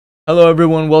Hello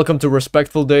everyone, welcome to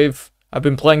Respectful Dave. I've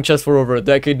been playing chess for over a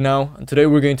decade now, and today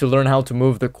we're going to learn how to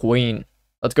move the queen.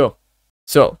 Let's go.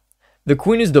 So, the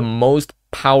queen is the most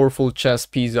powerful chess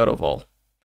piece out of all.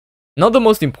 Not the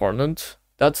most important,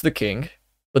 that's the king,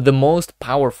 but the most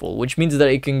powerful, which means that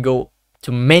it can go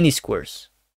to many squares,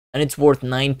 and it's worth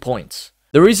 9 points.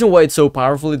 The reason why it's so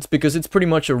powerful is because it's pretty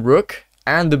much a rook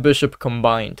and the bishop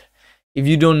combined. If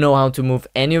you don't know how to move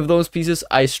any of those pieces,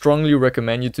 I strongly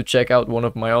recommend you to check out one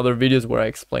of my other videos where I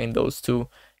explain those two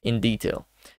in detail.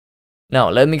 Now,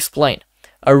 let me explain.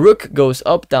 A rook goes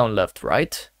up, down, left,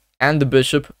 right, and the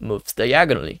bishop moves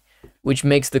diagonally, which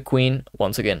makes the queen,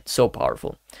 once again, so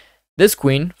powerful. This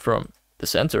queen, from the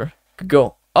center, could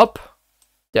go up,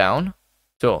 down,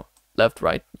 so left,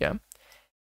 right, yeah.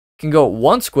 Can go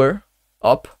one square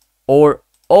up, or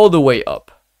all the way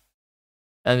up.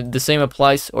 And the same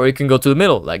applies, or it can go to the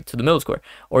middle, like to the middle square.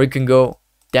 Or it can go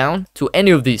down to any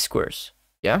of these squares,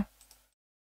 yeah?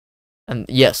 And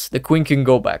yes, the queen can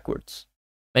go backwards.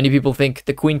 Many people think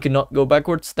the queen cannot go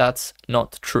backwards. That's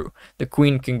not true. The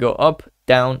queen can go up,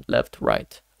 down, left,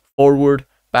 right, forward,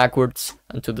 backwards,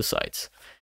 and to the sides.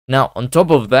 Now, on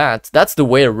top of that, that's the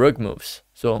way a rook moves.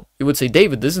 So you would say,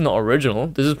 David, this is not original.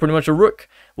 This is pretty much a rook.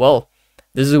 Well,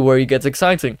 this is where it gets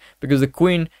exciting, because the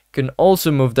queen can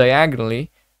also move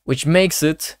diagonally, which makes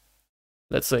it,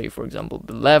 let's say, for example,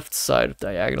 the left side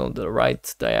diagonal, the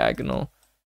right diagonal,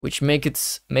 which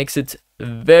makes it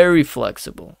very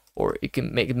flexible, or it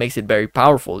makes it very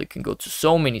powerful. It can go to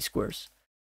so many squares.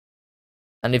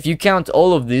 And if you count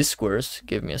all of these squares,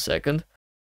 give me a second.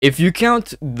 If you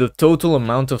count the total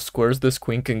amount of squares this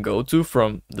queen can go to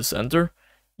from the center,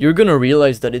 you're gonna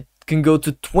realize that it can go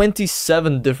to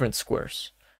 27 different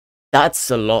squares.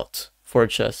 That's a lot for a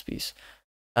chess piece.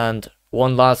 And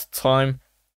one last time,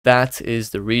 that is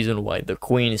the reason why the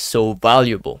queen is so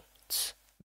valuable.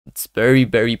 It's very,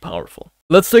 very powerful.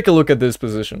 Let's take a look at this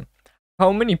position.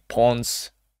 How many pawns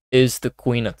is the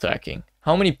queen attacking?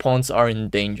 How many pawns are in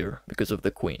danger because of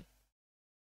the queen?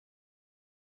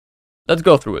 Let's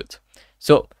go through it.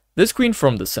 So, this queen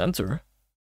from the center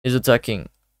is attacking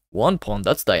one pawn.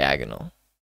 That's diagonal.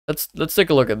 Let's take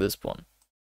a look at this pawn.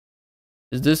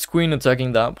 Is this queen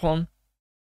attacking that pawn?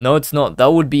 No, it's not.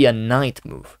 That would be a knight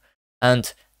move.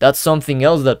 And that's something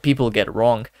else that people get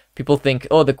wrong. People think,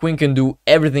 oh, the queen can do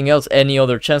everything else any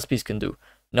other chess piece can do.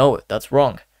 No, that's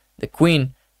wrong. The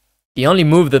queen, the only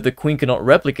move that the queen cannot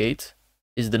replicate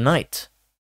is the knight.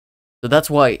 So that's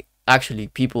why actually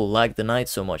people like the knight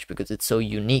so much, because it's so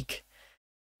unique.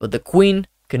 But the queen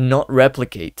cannot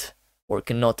replicate, or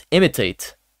cannot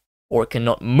imitate, or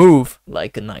cannot move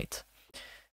like a knight.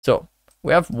 So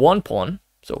we have one pawn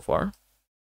so far.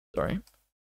 Sorry.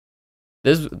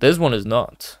 This one is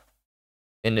not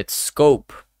in its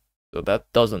scope, so that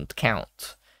doesn't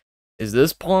count. Is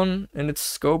this pawn in its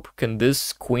scope? Can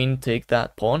this queen take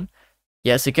that pawn?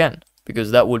 Yes, it can,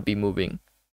 because that would be moving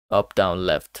up, down,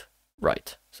 left,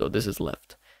 right. So this is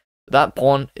left. That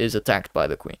pawn is attacked by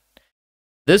the queen.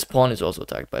 This pawn is also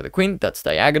attacked by the queen. That's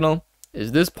diagonal.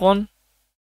 Is this pawn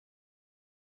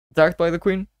attacked by the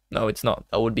queen? No, it's not.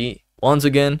 That would be, once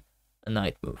again, a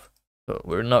knight move. So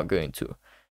we're not going to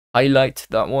highlight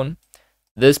that one.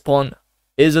 This pawn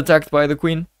is attacked by the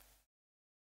queen.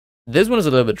 This one is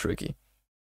a little bit tricky.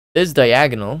 This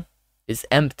diagonal is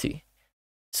empty.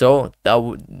 So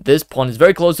this pawn is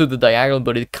very close to the diagonal,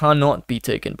 but it cannot be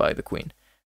taken by the queen.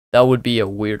 That would be a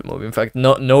weird move. In fact,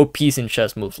 no piece in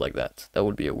chess moves like that. That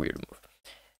would be a weird move.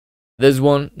 This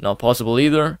one, not possible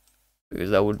either,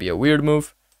 because that would be a weird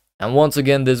move. And once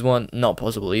again, this one, not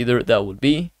possible either. That would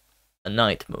be a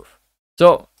knight move.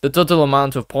 So, the total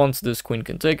amount of pawns this queen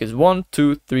can take is 1,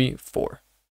 2, 3, 4.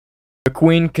 The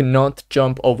queen cannot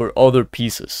jump over other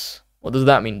pieces. What does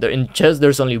that mean? In chess,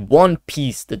 there's only one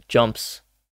piece that jumps,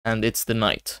 and it's the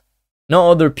knight.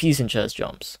 No other piece in chess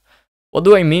jumps. What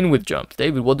do I mean with jump?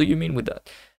 David, what do you mean with that?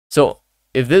 So,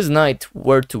 if this knight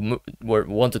wanted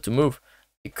to move,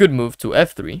 it could move to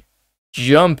f3,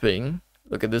 jumping,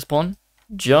 look at this pawn,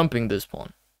 jumping this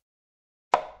pawn.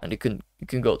 And it can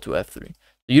go to f3.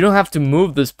 You don't have to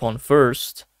move this pawn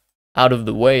first out of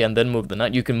the way and then move the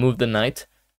knight. You can move the knight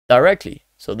directly.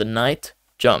 So the knight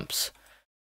jumps.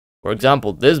 For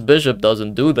example, this bishop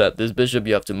doesn't do that. This bishop,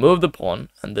 you have to move the pawn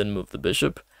and then move the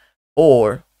bishop.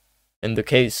 Or, in the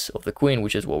case of the queen,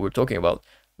 which is what we're talking about,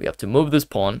 we have to move this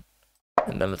pawn,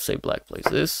 and then let's say black plays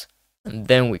this, and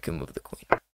then we can move the queen.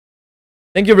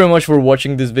 Thank you very much for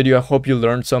watching this video. I hope you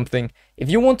learned something. If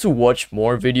you want to watch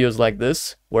more videos like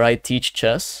this, where I teach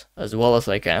chess as well as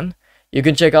I can, you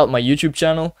can check out my YouTube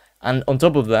channel. And on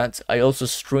top of that, I also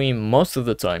stream most of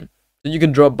the time. So you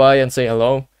can drop by and say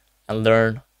hello and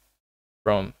learn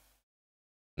from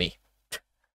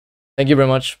Thank you very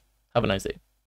much. Have a nice day.